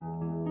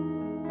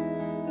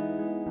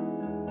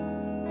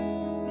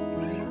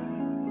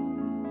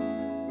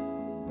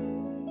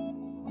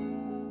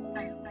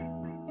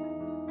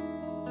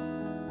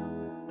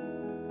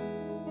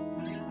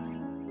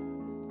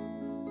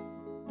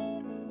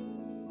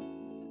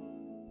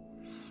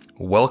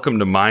Welcome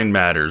to Mind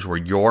Matters, where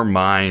your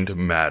mind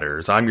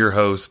matters. I'm your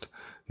host,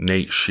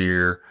 Nate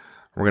Shear.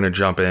 We're going to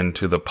jump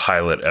into the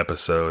pilot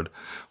episode.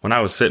 When I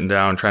was sitting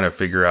down trying to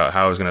figure out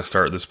how I was going to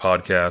start this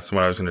podcast and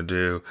what I was going to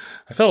do,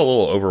 I felt a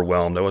little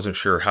overwhelmed. I wasn't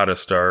sure how to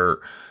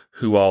start,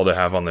 who all to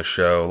have on the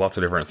show. Lots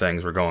of different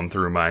things were going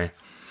through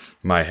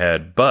my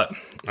head. But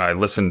I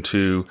listened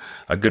to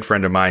a good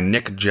friend of mine,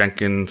 Nick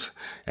Jenkins,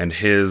 and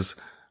his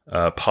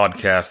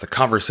podcast, The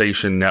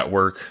Conversation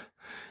Network.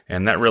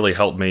 And that really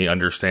helped me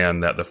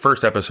understand that the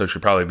first episode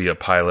should probably be a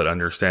pilot,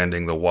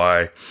 understanding the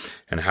why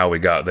and how we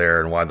got there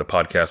and why the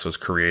podcast was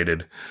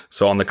created.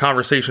 So on the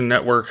Conversation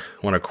Network,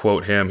 I want to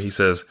quote him. He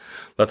says,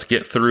 "Let's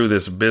get through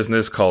this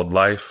business called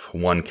life,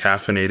 one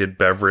caffeinated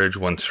beverage,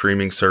 one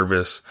streaming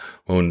service,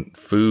 one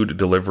food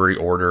delivery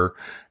order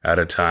at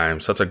a time."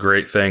 So that's a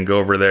great thing. Go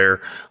over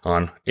there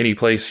on any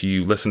place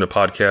you listen to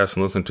podcasts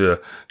and listen to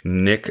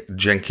Nick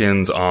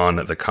Jenkins on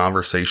the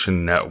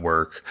Conversation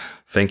Network.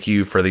 Thank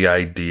you for the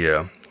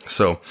idea.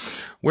 So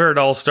where it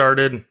all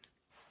started,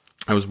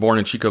 I was born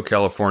in Chico,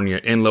 California,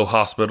 Enloe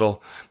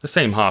Hospital, the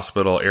same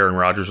hospital Aaron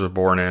Rodgers was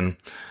born in.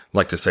 I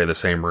like to say the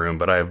same room,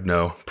 but I have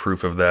no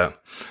proof of that.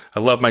 I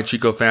love my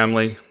Chico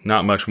family.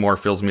 Not much more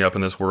fills me up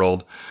in this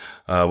world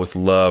with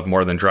love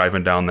more than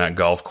driving down that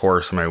golf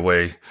course on my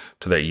way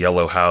to that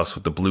yellow house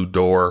with the blue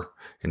door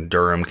in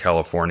Durham,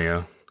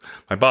 California.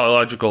 My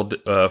biological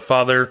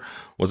father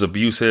was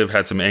abusive,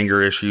 had some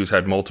anger issues,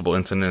 had multiple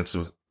incidents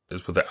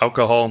with the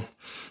alcohol.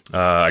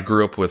 I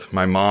grew up with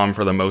my mom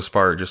for the most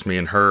part, just me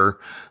and her.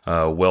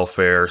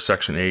 Welfare,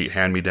 Section 8,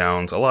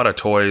 hand-me-downs. A lot of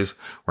toys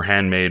were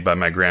handmade by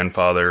my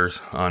grandfathers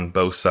on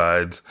both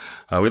sides.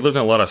 We lived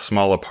in a lot of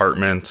small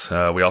apartments.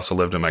 We also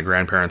lived in my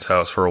grandparents'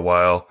 house for a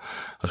while.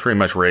 I was pretty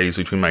much raised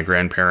between my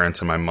grandparents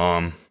and my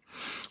mom.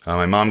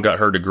 My mom got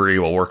her degree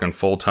while working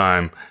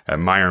full-time at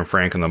Meyer &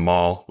 Frank in the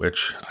mall,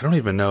 which I don't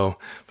even know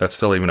if that's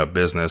still even a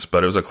business,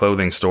 but it was a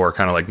clothing store,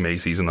 kind of like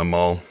Macy's in the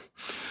mall.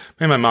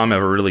 Me and my mom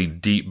have a really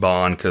deep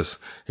bond because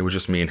it was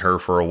just me and her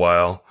for a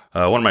while.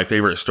 One of my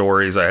favorite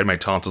stories, I had my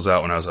tonsils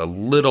out when I was a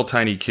little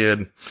tiny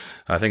kid.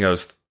 I think I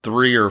was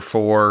 3 or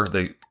 4.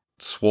 They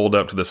swolled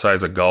up to the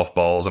size of golf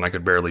balls and I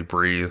could barely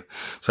breathe.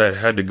 So I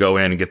had to go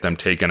in and get them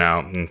taken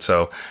out. And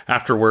so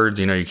afterwards,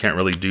 you can't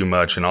really do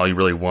much. And all you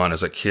really want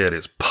as a kid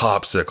is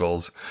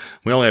popsicles.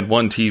 We only had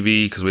one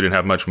TV because we didn't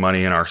have much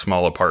money in our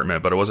small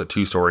apartment, but it was a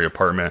 2-story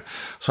apartment.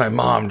 So my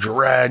mom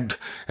dragged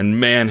and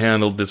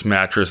manhandled this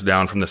mattress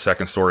down from the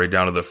 2nd story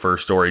down to the 1st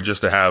story just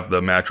to have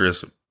the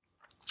mattress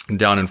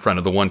down in front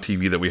of the one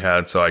TV that we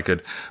had so I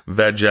could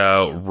veg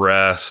out,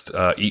 rest,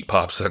 eat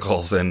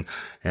popsicles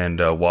and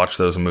watch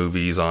those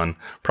movies on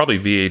probably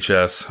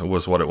VHS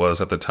was what it was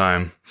at the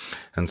time.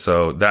 And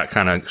so that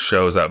kind of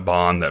shows that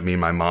bond that me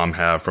and my mom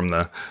have from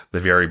the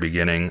very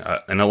beginning.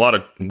 In a lot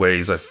of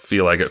ways, I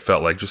feel like it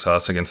felt like just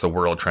us against the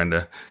world trying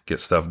to get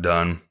stuff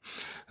done.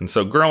 And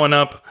so growing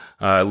up,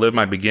 I lived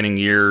my beginning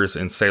years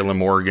in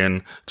Salem,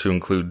 Oregon, to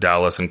include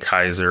Dallas and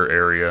Kaiser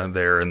area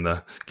there in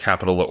the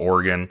capital of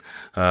Oregon.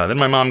 Then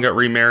my mom got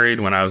remarried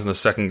when I was in the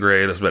 2nd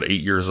grade. I was about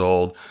 8 years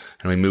old,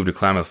 and we moved to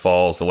Klamath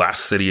Falls, the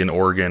last city in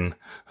Oregon,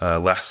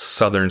 last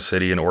southern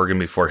city in Oregon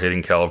before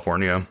hitting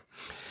California.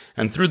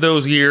 And through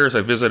those years, I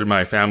visited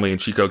my family in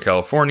Chico,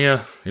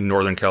 California, in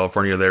Northern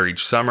California there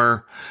each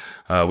summer.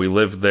 We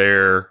lived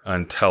there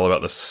until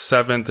about the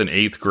 7th and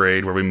 8th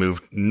grade, where we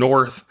moved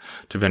north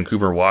to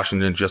Vancouver,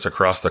 Washington, just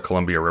across the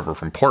Columbia River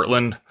from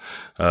Portland.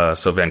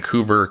 So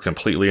Vancouver,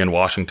 completely in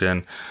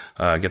Washington.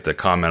 I get the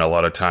comment a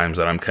lot of times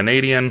that I'm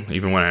Canadian.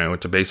 Even when I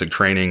went to basic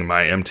training,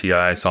 my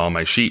MTI saw on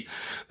my sheet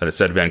that it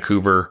said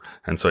Vancouver,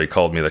 and so he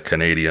called me the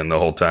Canadian the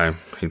whole time.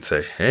 He'd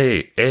say,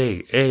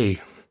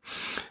 hey.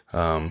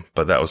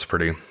 But that was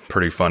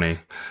pretty funny.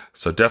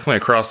 So definitely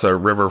across the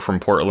river from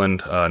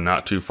Portland,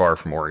 not too far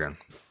from Oregon.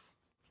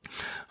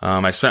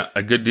 I spent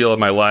a good deal of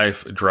my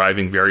life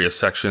driving various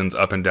sections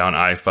up and down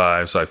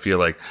I-5, so I feel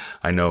like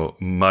I know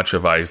much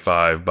of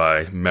I-5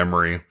 by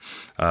memory.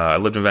 I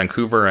lived in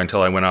Vancouver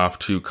until I went off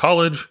to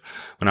college.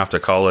 Went off to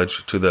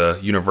college to the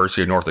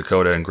University of North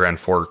Dakota in Grand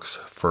Forks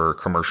for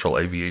commercial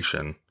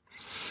aviation.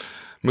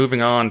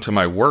 Moving on to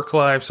my work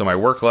life. So my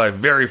work life,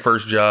 very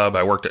first job,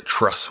 I worked at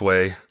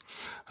Trussway.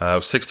 I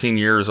was 16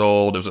 years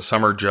old. It was a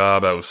summer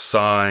job. I was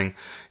sawing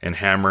and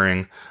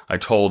hammering. I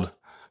told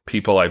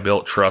people I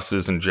built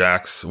trusses and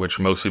jacks, which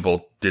most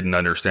people didn't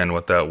understand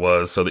what that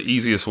was. So the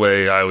easiest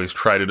way I always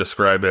try to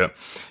describe it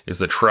is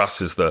the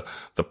truss is the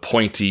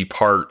pointy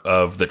part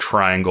of the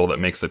triangle that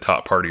makes the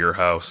top part of your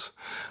house.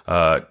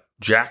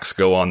 Jacks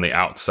go on the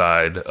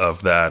outside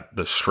of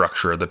the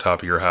structure at the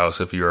top of your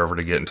house if you're ever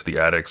to get into the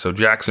attic. So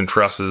jacks and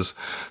trusses,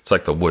 it's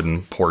like the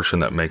wooden portion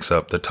that makes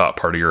up the top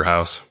part of your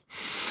house.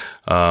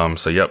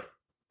 Yep.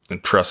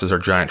 And trusses are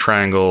giant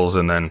triangles,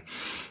 and then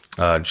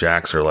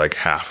jacks are like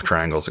half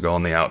triangles that go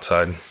on the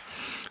outside.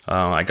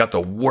 I got the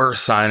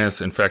worst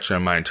sinus infection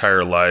in my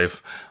entire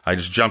life. I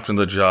just jumped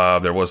into the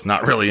job. There was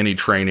not really any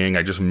training.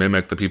 I just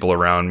mimicked the people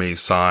around me,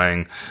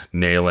 sawing,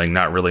 nailing,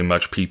 not really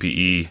much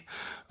PPE.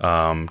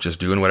 just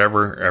doing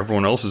whatever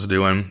everyone else is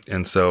doing.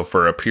 And so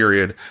for a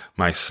period,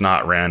 my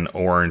snot ran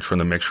orange from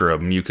the mixture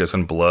of mucus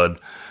and blood.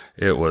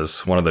 It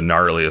was one of the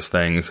gnarliest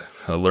things.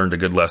 I learned a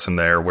good lesson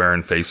there,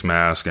 wearing face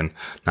mask and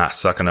not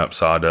sucking up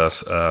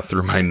sawdust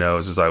through my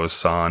nose as I was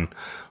sawing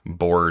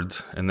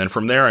boards. And then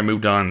from there, I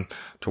moved on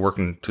to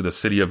working to the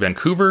city of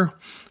Vancouver.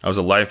 I was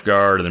a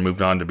lifeguard and then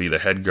moved on to be the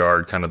head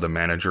guard, kind of the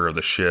manager of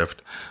the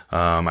shift.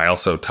 I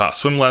also taught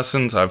swim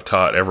lessons. I've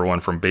taught everyone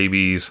from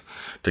babies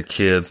to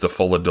kids to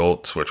full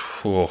adults, which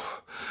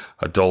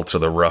adults are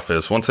the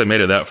roughest. Once they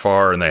made it that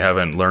far and they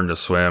haven't learned to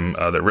swim,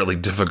 they're really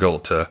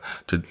difficult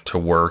to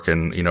work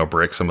and,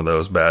 break some of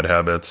those bad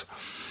habits.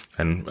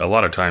 And a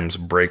lot of times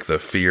break the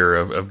fear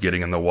of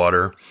getting in the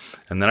water.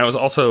 And then I was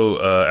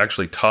also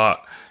actually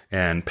taught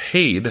and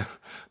paid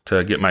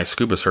to get my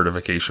scuba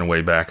certification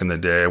way back in the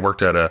day. I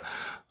worked at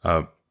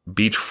a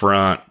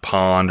beachfront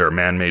pond or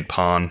man-made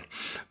pond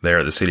there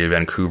at the city of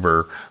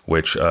Vancouver,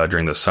 which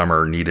during the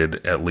summer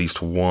needed at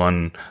least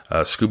one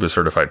scuba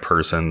certified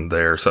person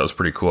there. So that was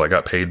pretty cool. I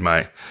got paid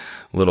my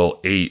little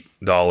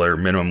 $8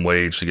 minimum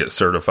wage to get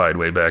certified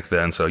way back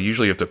then. So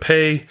usually you have to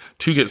pay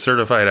to get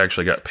certified. I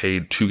actually got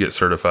paid to get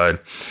certified,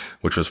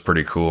 which was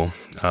pretty cool.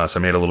 So I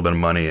made a little bit of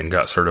money and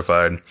got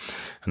certified.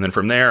 And then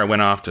from there, I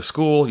went off to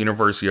school,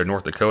 University of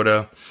North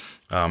Dakota.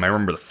 I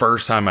remember the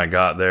first time I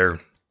got there,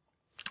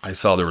 I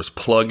saw there was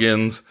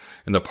plugins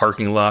in the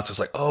parking lots. I was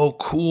like, oh,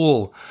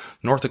 cool.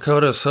 North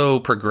Dakota is so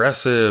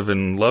progressive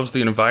and loves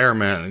the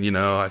environment.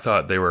 I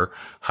thought they were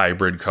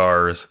hybrid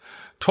cars.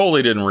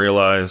 Totally didn't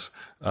realize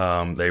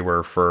they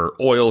were for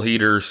oil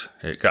heaters.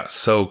 It got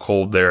so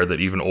cold there that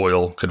even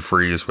oil could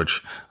freeze,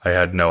 which I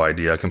had no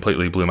idea.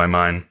 Completely blew my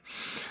mind.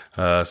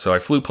 So I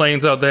flew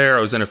planes out there.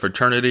 I was in a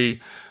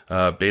fraternity.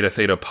 Beta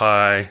Theta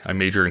Pi. I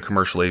majored in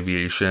commercial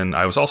aviation.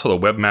 I was also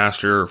the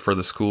webmaster for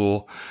the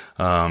school.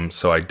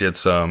 So I did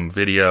some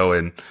video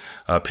and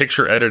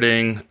picture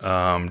editing,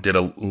 did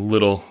a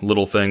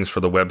little things for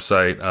the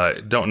website.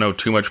 I don't know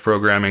too much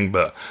programming,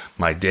 but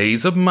my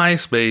days of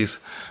MySpace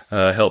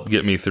helped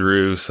get me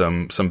through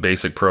some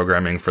basic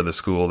programming for the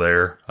school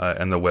there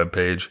and the web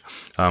page.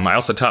 I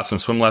also taught some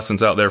swim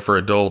lessons out there for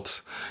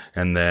adults,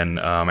 and then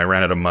I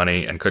ran out of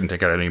money and couldn't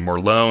take out any more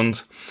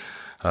loans.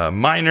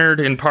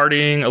 Minored in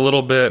partying a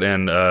little bit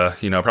and,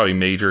 probably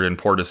majored in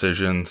poor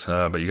decisions,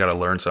 but you got to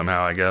learn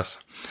somehow, I guess.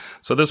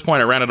 So at this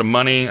point, I ran out of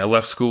money. I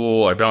left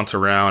school. I bounced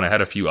around. I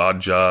had a few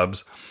odd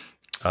jobs.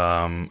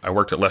 I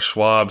worked at Les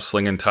Schwab,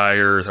 slinging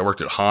tires. I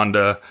worked at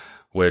Honda,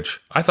 which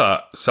I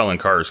thought selling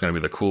cars was going to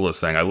be the coolest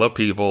thing. I love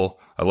people.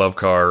 I love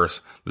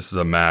cars. This is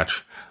a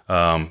match.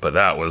 But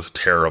that was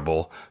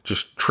terrible.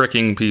 Just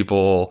tricking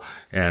people,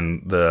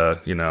 and the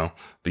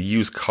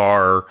used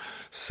car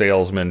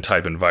salesman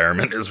type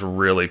environment is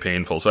really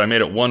painful. So I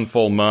made it one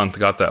full month,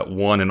 got that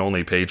one and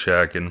only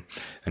paycheck, and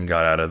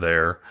got out of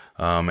there.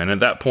 And at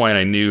that point,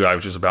 I knew I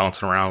was just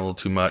bouncing around a little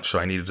too much, so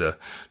I needed to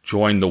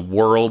join the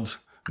world's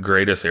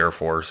greatest Air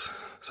Force,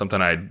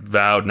 something I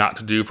vowed not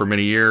to do for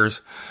many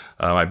years.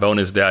 My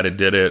bonus dad had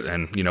did it,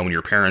 and when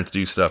your parents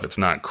do stuff, it's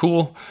not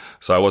cool.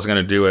 So I wasn't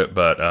going to do it,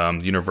 but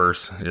the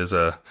universe is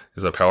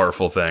a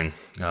powerful thing.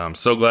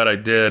 So glad I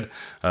did.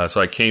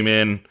 So I came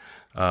in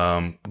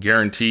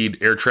guaranteed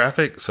air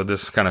traffic. So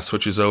this kind of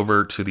switches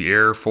over to the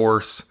Air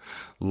Force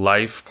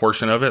life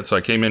portion of it. So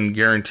I came in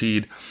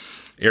guaranteed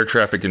air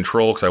traffic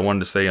control because I wanted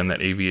to stay in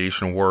that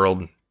aviation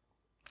world.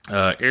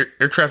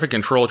 Air traffic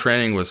control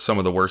training was some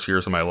of the worst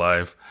years of my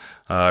life.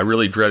 I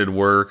really dreaded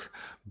work.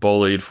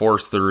 Bullied,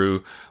 forced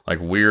through like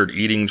weird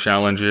eating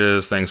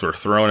challenges. Things were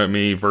thrown at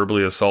me,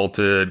 verbally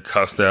assaulted,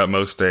 cussed at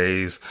most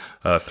days,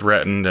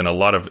 threatened, and a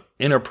lot of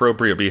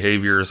inappropriate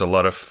behaviors, a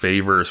lot of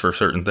favors for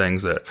certain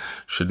things that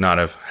should not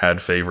have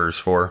had favors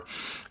for.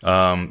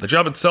 The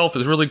job itself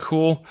is really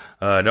cool.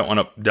 I don't want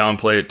to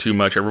downplay it too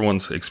much.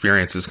 Everyone's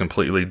experience is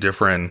completely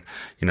different.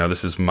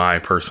 This is my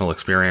personal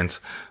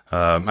experience.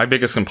 My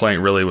biggest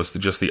complaint really was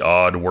just the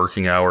odd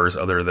working hours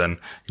other than,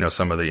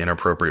 some of the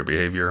inappropriate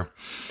behavior.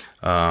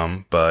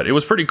 But it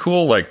was pretty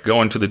cool, like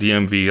going to the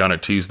DMV on a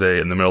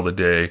Tuesday in the middle of the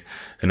day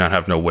and not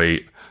having to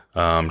wait,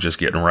 just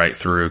getting right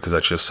through, because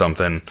that's just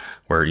something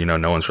where,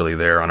 no one's really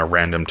there on a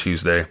random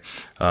Tuesday.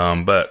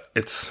 But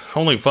it's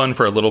only fun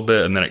for a little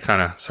bit, and then it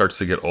kind of starts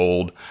to get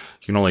old.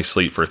 You can only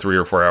sleep for 3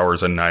 or 4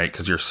 hours a night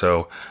because you're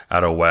so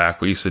out of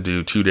whack. We used to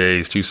do 2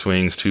 days, 2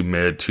 swings, 2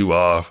 mid, 2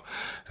 off.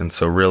 And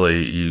so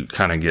really you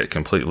kind of get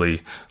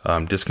completely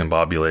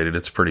discombobulated.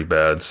 It's pretty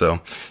bad.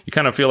 So you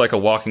kind of feel like a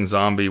walking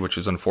zombie, which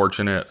is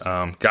unfortunate.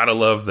 Gotta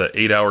love the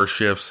 8-hour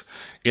shifts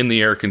in the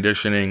air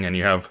conditioning, and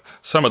you have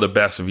some of the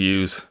best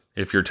views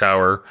if your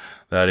tower,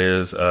 that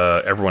is.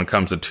 Everyone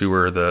comes to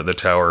tour the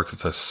tower because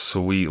it's a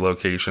sweet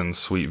location,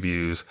 sweet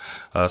views.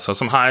 So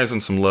some highs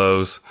and some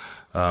lows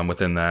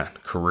within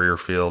that career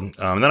field.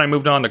 And then I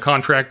moved on to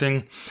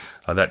contracting.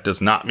 That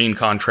does not mean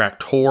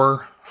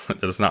contractor.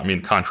 It does not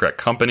mean contract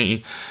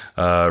company.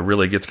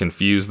 Really gets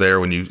confused there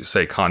when you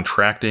say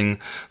contracting.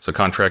 So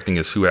contracting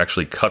is who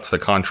actually cuts the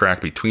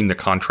contract between the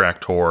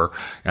contractor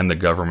and the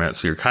government.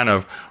 So you're kind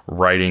of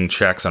writing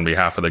checks on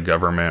behalf of the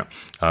government,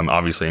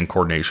 obviously in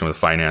coordination with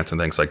finance and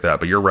things like that.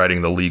 But you're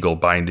writing the legal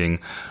binding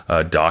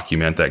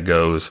document that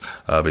goes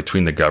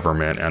between the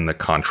government and the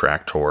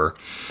contractor.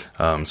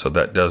 So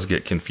that does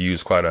get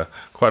confused quite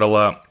a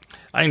lot.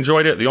 I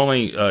enjoyed it. The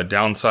only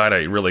downside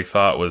I really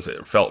thought was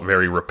it felt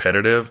very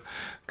repetitive,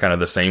 kind of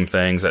the same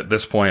things. At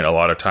this point, a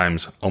lot of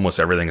times, almost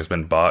everything has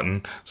been bought,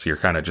 so you're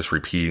kind of just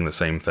repeating the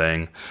same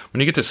thing. When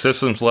you get to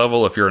systems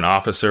level, if you're an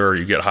officer or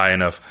you get high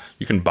enough,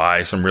 you can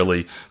buy some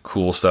really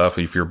cool stuff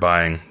if you're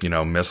buying,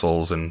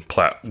 missiles and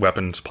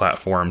weapons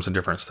platforms and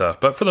different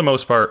stuff. But for the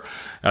most part,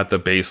 at the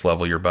base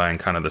level, you're buying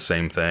kind of the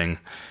same thing.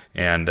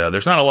 And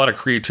there's not a lot of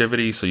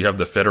creativity, so you have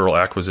the Federal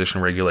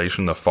Acquisition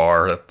Regulation, the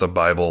FAR, the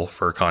Bible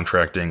for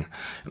contracting.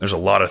 There's a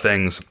lot of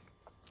things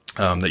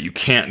that you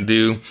can't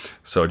do,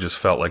 so it just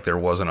felt like there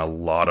wasn't a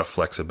lot of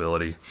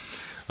flexibility.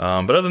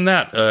 But other than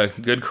that,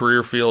 good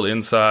career field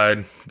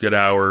inside, good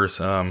hours.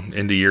 End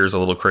of year is a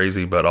little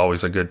crazy, but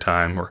always a good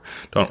time. We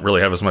don't really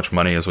have as much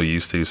money as we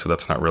used to, so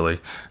that's not really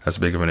as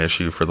big of an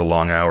issue for the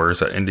long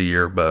hours at end of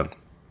year.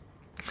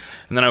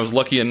 And then I was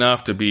lucky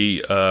enough to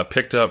be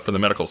picked up for the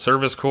Medical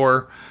Service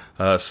Corps.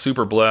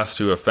 Super blessed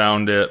to have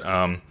found it.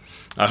 I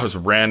was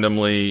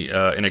randomly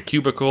in a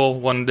cubicle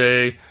one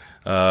day,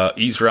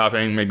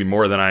 eavesdropping maybe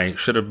more than I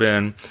should have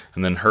been,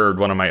 and then heard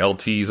one of my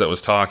LTs that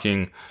was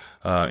talking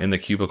in the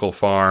cubicle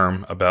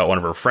farm about one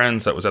of her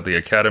friends that was at the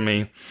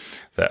academy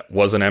that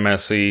was an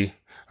MSc.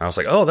 I was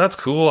like, oh, that's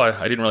cool.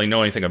 I didn't really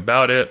know anything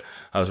about it.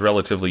 I was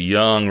relatively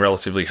young,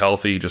 relatively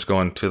healthy, just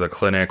going to the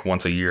clinic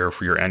once a year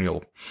for your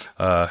annual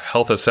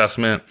health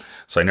assessment.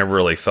 So I never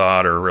really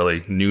thought or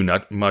really knew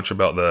not much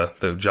about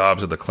the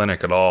jobs at the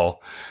clinic at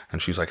all.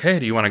 And she's like, hey,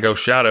 do you want to go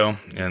shadow?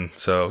 And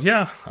so,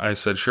 yeah, I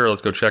said, sure,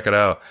 let's go check it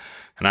out.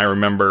 And I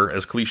remember,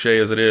 as cliche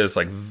as it is,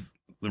 like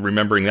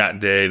remembering that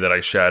day that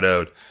I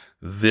shadowed,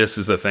 this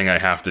is the thing I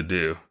have to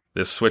do.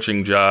 This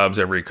switching jobs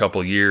every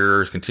couple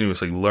years,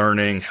 continuously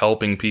learning,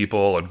 helping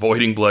people,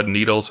 avoiding blood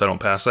needles so I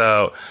don't pass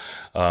out.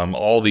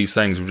 All these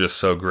things were just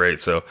so great.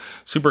 So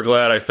super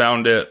glad I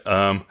found it.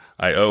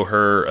 I owe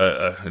her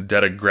a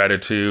debt of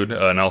gratitude,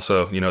 and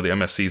also, the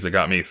MSCs that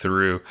got me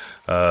through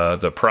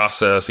the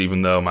process,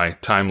 even though my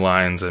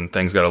timelines and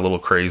things got a little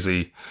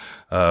crazy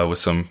with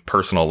some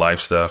personal life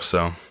stuff.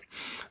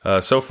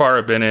 So far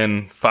I've been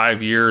in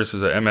 5 years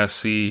as an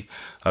MSC.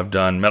 I've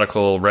done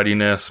medical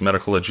readiness,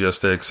 medical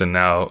logistics, and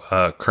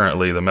now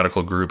currently the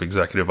medical group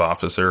executive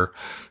officer,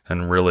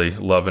 and really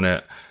loving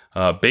it.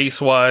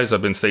 Base-wise,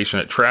 I've been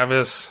stationed at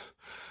Travis,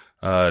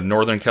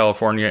 Northern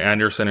California,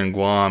 Anderson and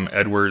Guam,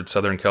 Edwards,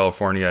 Southern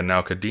California, and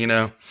now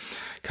Kadena.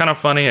 Kind of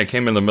funny, I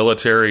came in the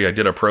military. I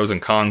did a pros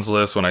and cons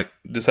list when I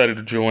decided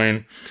to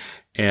join.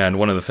 And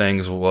one of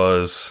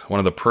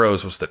the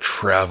pros was the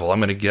travel. I'm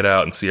going to get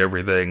out and see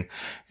everything.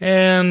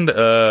 And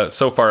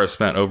so far I've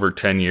spent over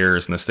 10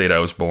 years in the state I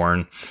was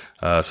born.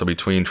 So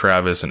between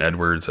Travis and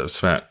Edwards, I've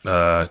spent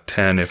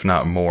 10, if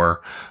not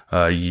more,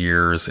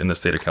 years in the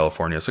state of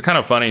California. So kind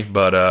of funny,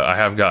 but I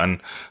have gotten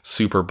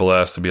super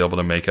blessed to be able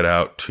to make it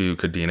out to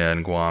Kadena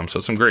and Guam. So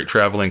some great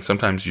traveling.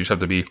 Sometimes you just have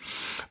to be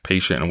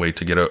patient and wait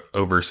to get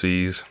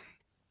overseas.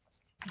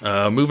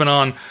 Moving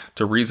on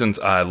to reasons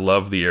I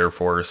love the Air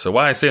Force. So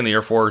why I stay in the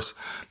Air Force,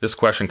 this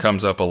question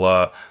comes up a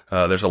lot.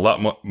 There's a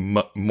lot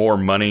more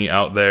money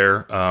out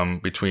there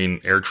between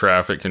air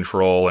traffic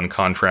control and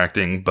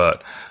contracting.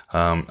 But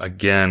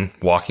again,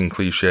 walking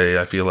cliche,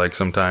 I feel like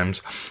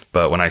sometimes.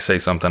 But when I say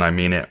something, I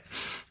mean it.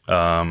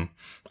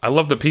 I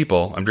love the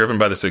people. I'm driven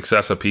by the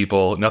success of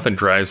people. Nothing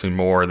drives me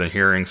more than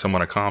hearing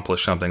someone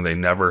accomplish something they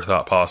never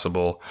thought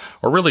possible,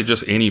 or really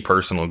just any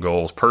personal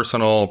goals,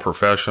 personal,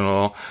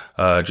 professional,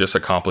 just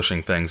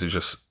accomplishing things is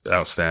just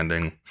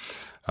outstanding.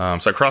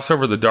 So I crossed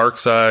over the dark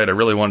side. I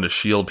really wanted to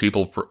shield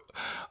people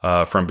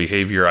from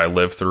behavior I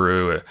lived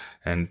through,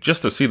 and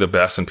just to see the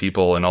best in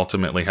people and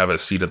ultimately have a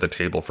seat at the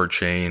table for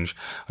change.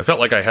 I felt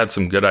like I had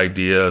some good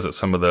ideas at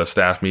some of the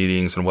staff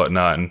meetings and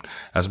whatnot. And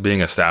as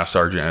being a staff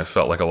sergeant, it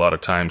felt like a lot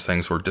of times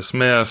things were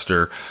dismissed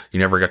or you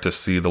never got to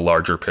see the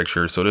larger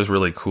picture. So it is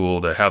really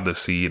cool to have the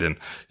seat, and,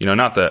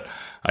 not that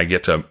I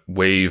get to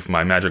wave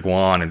my magic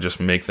wand and just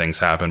make things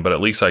happen, but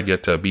at least I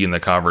get to be in the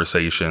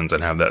conversations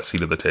and have that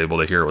seat at the table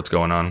to hear what's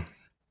going on.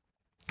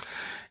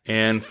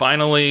 And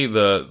finally,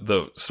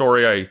 the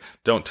story I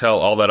don't tell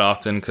all that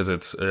often because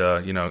it's,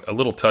 a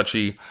little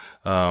touchy.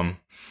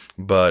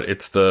 But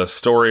it's the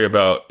story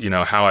about,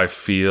 how I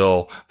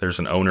feel there's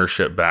an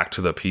ownership back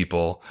to the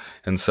people.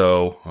 And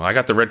so I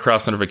got the Red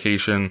Cross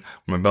notification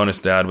when my bonus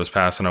dad was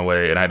passing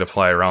away and I had to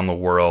fly around the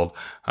world.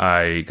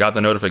 I got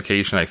the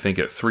notification, I think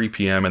at 3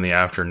 p.m. in the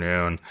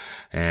afternoon,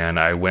 and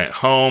I went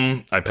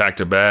home. I packed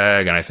a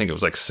bag, and I think it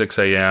was like 6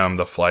 a.m.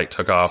 The flight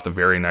took off the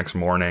very next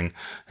morning,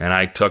 and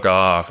I took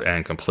off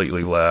and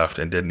completely left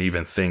and didn't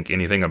even think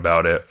anything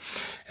about it.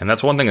 And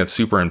that's one thing that's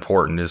super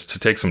important, is to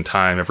take some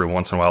time every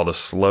once in a while to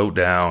slow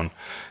down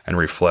and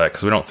reflect,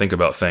 because we don't think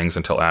about things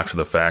until after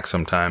the fact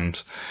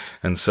sometimes.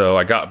 And so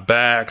I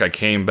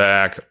came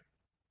back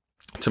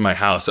to my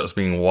house that was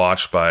being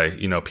watched by,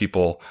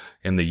 people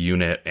in the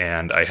unit.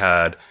 And I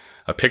had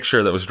a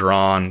picture that was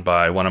drawn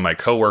by one of my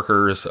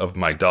coworkers of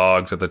my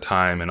dogs at the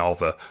time and all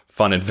the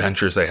fun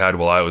adventures they had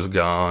while I was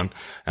gone.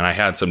 And I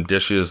had some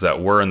dishes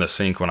that were in the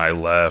sink when I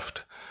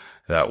left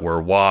that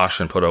were washed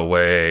and put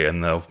away,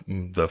 and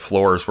the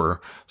floors were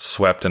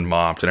swept and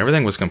mopped, and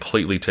everything was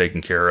completely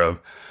taken care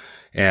of.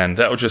 And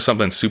that was just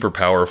something super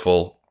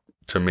powerful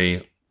to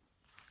me,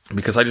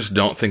 because I just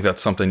don't think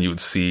that's something you would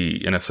see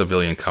in a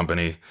civilian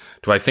company.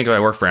 Do I think if I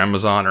work for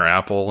Amazon or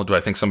Apple, do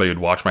I think somebody would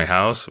watch my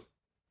house?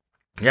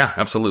 Yeah,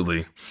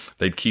 absolutely.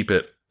 They'd keep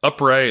it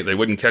upright. They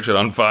wouldn't catch it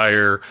on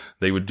fire.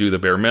 They would do the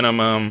bare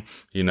minimum.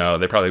 They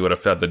probably would have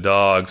fed the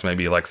dogs,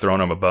 maybe like thrown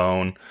them a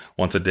bone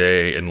once a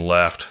day and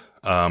left.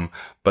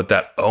 But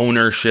that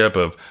ownership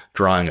of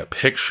drawing a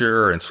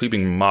picture and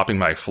mopping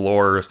my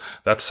floors,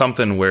 that's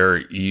something where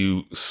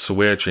you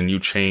switch and you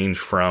change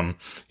from,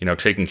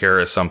 taking care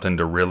of something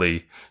to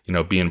really,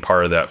 being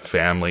part of that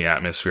family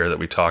atmosphere that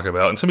we talk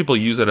about. And some people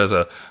use it as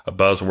a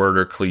buzzword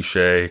or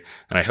cliche.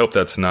 And I hope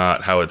that's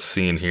not how it's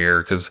seen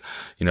here, because,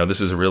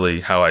 this is really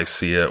how I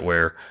see it,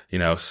 where,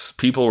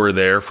 people were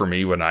there for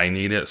me when I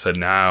need it. So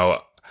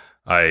now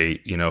I,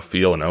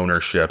 feel an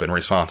ownership and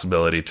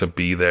responsibility to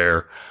be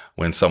there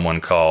when someone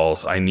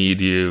calls. I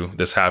need you.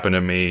 This happened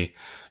to me,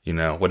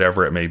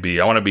 whatever it may be.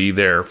 I want to be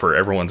there for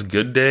everyone's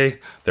good day,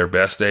 their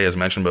best day, as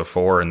mentioned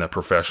before, in the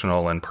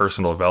professional and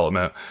personal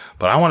development.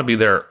 But I want to be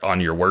there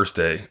on your worst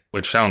day,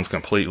 which sounds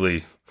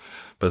completely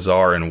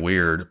bizarre and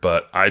weird,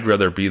 but I'd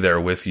rather be there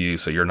with you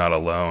so you're not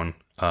alone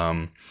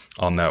on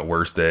that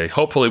worst day.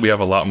 Hopefully we have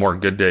a lot more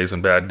good days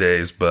and bad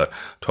days, but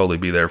totally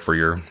be there for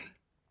your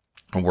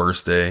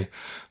worst day.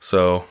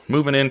 So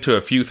moving into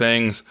a few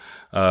things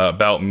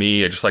about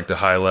me, I just like to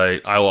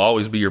highlight, I will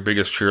always be your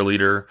biggest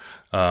cheerleader.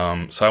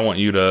 So I want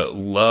you to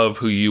love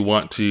who you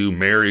want to,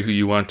 marry who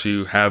you want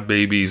to, have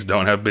babies,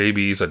 don't have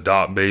babies,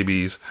 adopt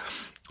babies,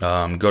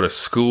 go to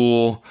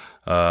school,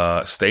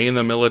 stay in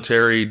the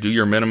military, do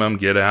your minimum,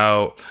 get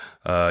out,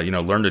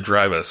 learn to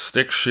drive a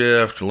stick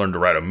shift, learn to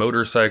ride a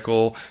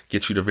motorcycle,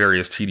 get you to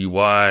various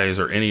TDYs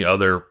or any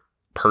other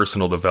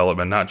personal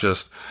development, not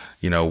just,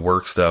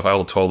 work stuff. I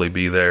will totally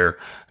be there.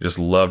 I just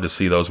love to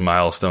see those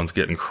milestones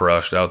getting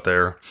crushed out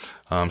there.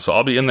 So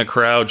I'll be in the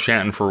crowd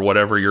chanting for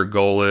whatever your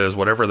goal is,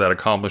 whatever that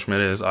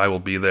accomplishment is, I will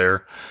be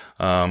there.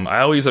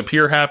 I always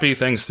appear happy.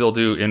 Things still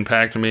do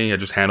impact me. I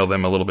just handle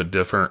them a little bit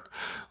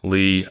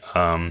differently.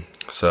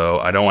 So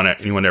I don't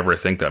want anyone to ever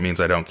think that means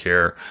I don't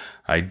care.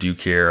 I do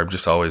care. I'm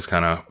just always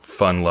kind of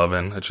fun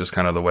loving. It's just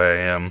kind of the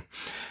way I am.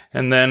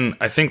 And then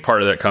I think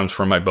part of that comes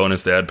from my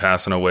bonus dad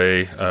passing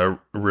away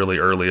really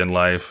early in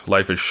life.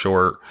 Life is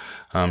short,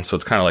 so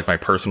it's kind of like my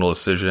personal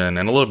decision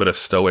and a little bit of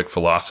Stoic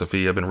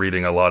philosophy. I've been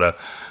reading a lot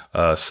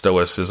of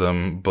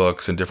Stoicism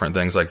books and different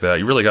things like that.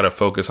 You really got to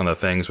focus on the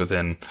things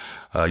within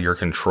your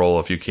control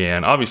if you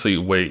can. Obviously,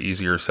 way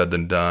easier said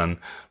than done,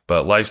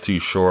 but life's too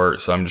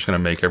short, so I'm just going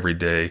to make every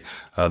day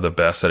the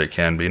best that it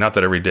can be. Not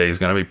that every day is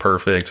going to be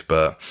perfect,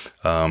 but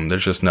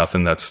there's just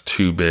nothing that's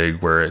too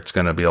big where it's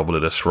going to be able to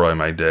destroy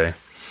my day.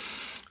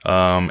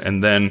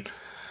 And then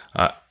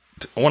I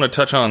want to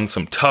touch on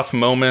some tough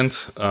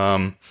moments.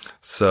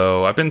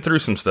 So I've been through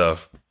some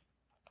stuff.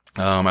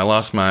 I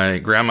lost my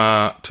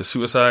grandma to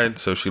suicide,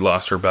 so she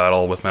lost her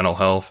battle with mental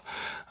health.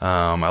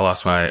 I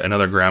lost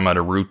another grandma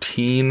to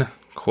routine,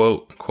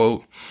 quote,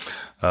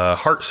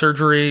 heart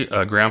surgery,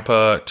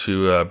 grandpa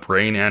to a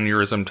brain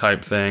aneurysm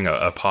type thing,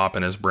 a pop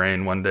in his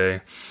brain one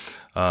day.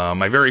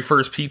 My very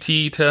first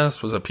PT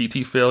test was a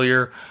PT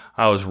failure.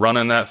 I was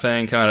running that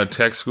thing kind of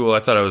tech school. I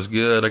thought I was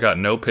good. I got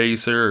no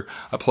pacer.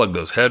 I plugged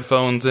those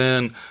headphones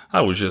in.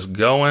 I was just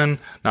going,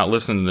 not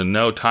listening to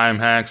no time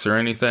hacks or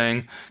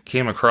anything.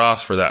 Came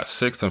across for that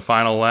sixth and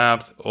final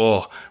lap.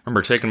 Oh,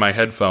 remember taking my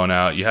headphone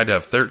out. You had to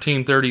have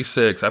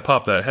 1336. I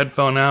popped that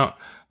headphone out.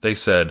 They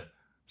said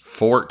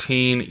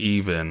 14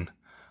 even.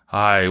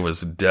 I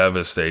was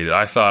devastated.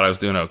 I thought I was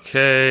doing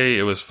okay.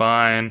 It was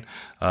fine.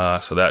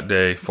 So that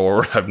day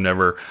forward, I've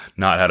never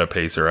not had a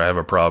pacer. I have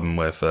a problem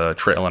with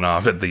trailing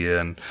off at the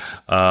end.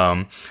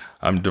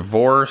 I'm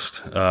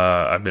divorced.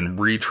 I've been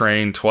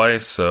retrained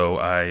twice. So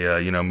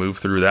I, moved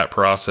through that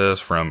process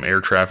from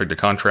air traffic to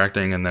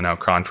contracting, and then now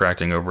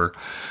contracting over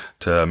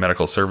to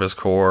Medical Service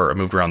Corps. I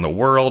moved around the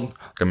world.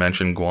 Like I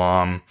mentioned,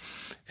 Guam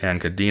and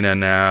Kadena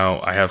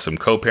now. I have some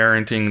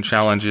co-parenting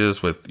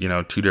challenges with,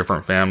 two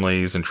different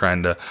families and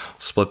trying to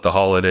split the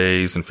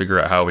holidays and figure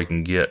out how we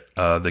can get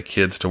the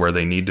kids to where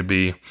they need to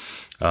be.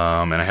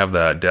 And I have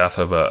the death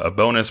of a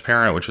bonus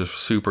parent, which is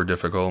super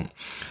difficult.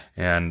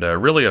 And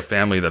really a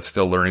family that's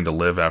still learning to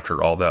live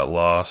after all that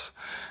loss.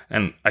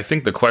 And I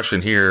think the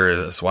question here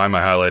is, why am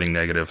I highlighting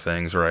negative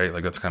things, right?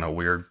 Like, that's kind of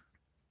weird.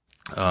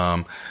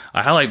 I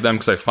highlight them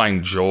because I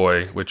find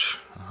joy, which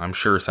I'm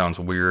sure it sounds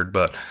weird,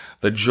 but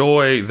the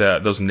joy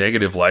that those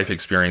negative life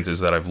experiences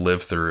that I've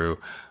lived through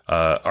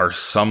are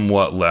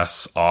somewhat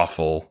less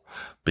awful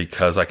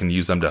because I can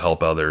use them to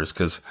help others.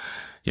 Because,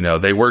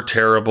 they were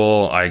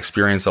terrible. I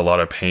experienced a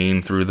lot of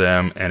pain through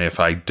them. And if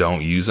I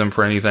don't use them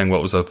for anything,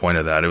 what was the point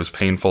of that? It was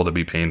painful to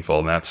be painful,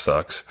 and that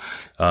sucks.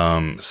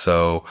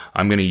 So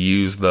I'm going to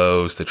use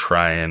those to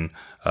try and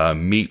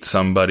meet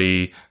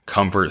somebody,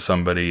 comfort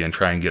somebody, and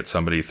try and get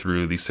somebody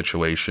through these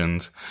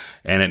situations.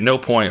 And at no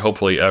point,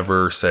 hopefully,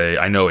 ever say,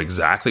 I know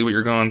exactly what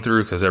you're going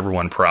through, because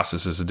everyone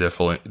processes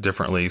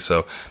differently.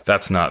 So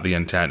that's not the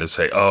intent, to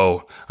say,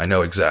 oh, I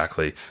know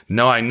exactly.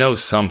 No, I know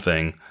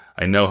something.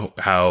 I know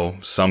how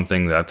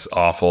something that's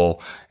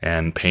awful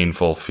and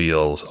painful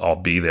feels. I'll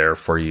be there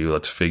for you.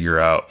 Let's figure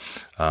out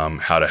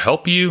how to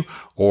help you,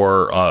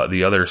 or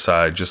the other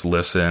side, just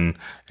listen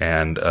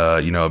and,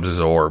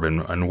 absorb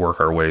and work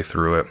our way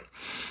through it.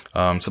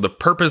 So the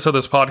purpose of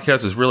this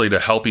podcast is really to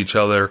help each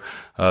other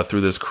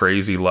through this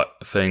crazy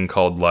thing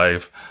called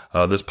life.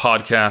 This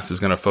podcast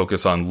is going to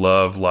focus on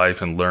love,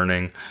 life, and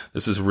learning.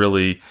 This is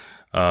really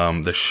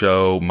the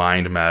show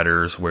Mind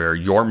Matters, where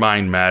your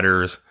mind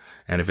matters.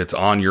 And if it's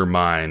on your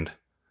mind,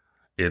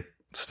 it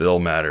still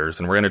matters.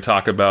 And we're going to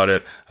talk about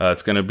it.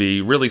 It's going to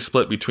be really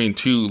split between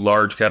two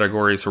large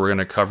categories. So we're going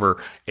to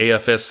cover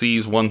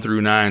AFSCs 1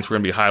 through 9. So we're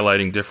going to be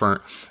highlighting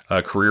different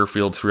career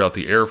fields throughout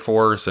the Air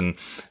Force and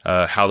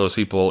how those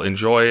people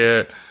enjoy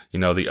it,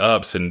 the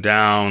ups and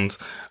downs.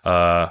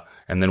 And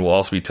then we'll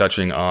also be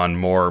touching on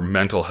more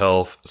mental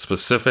health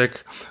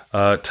specific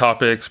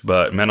topics,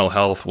 but mental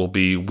health will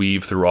be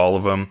weaved through all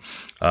of them.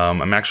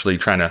 I'm actually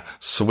trying to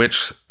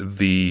switch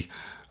the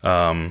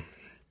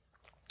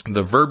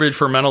verbiage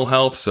for mental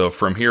health. So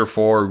from here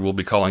forward, we'll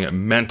be calling it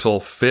mental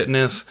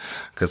fitness,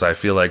 because I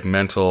feel like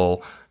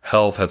mental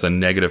health has a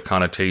negative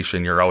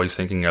connotation. You're always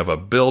thinking of a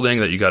building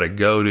that you got to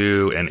go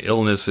to, and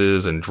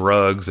illnesses and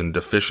drugs and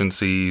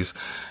deficiencies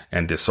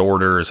and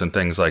disorders and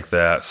things like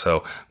that.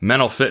 So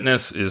mental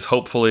fitness is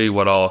hopefully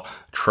what I'll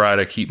try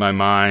to keep my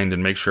mind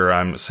and make sure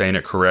I'm saying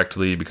it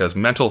correctly, because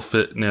mental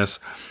fitness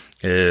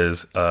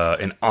is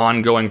an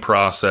ongoing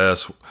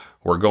process.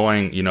 We're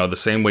going, the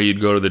same way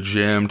you'd go to the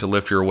gym to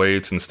lift your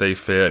weights and stay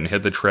fit and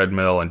hit the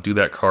treadmill and do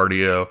that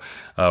cardio.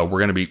 We're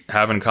going to be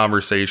having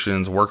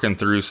conversations, working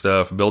through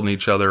stuff, building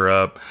each other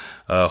up,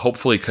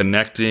 hopefully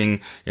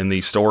connecting in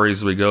these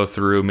stories we go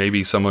through.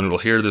 Maybe someone will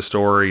hear the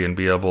story and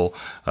be able,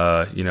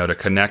 to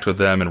connect with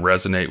them and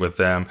resonate with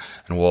them,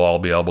 and we'll all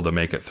be able to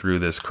make it through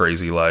this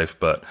crazy life.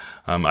 But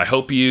I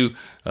hope you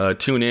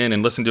tune in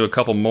and listen to a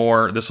couple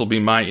more. This will be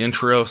my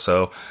intro,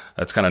 so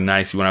that's kind of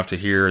nice. You won't have to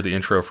hear the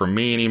intro from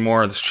me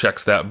anymore. This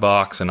checks that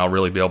box, and I'll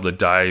really be able to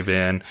dive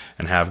in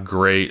and have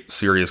great,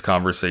 serious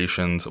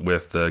conversations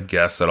with the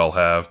guests that I'll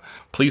have.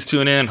 Please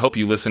tune in. Hope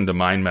you listen to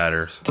Mind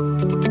Matters.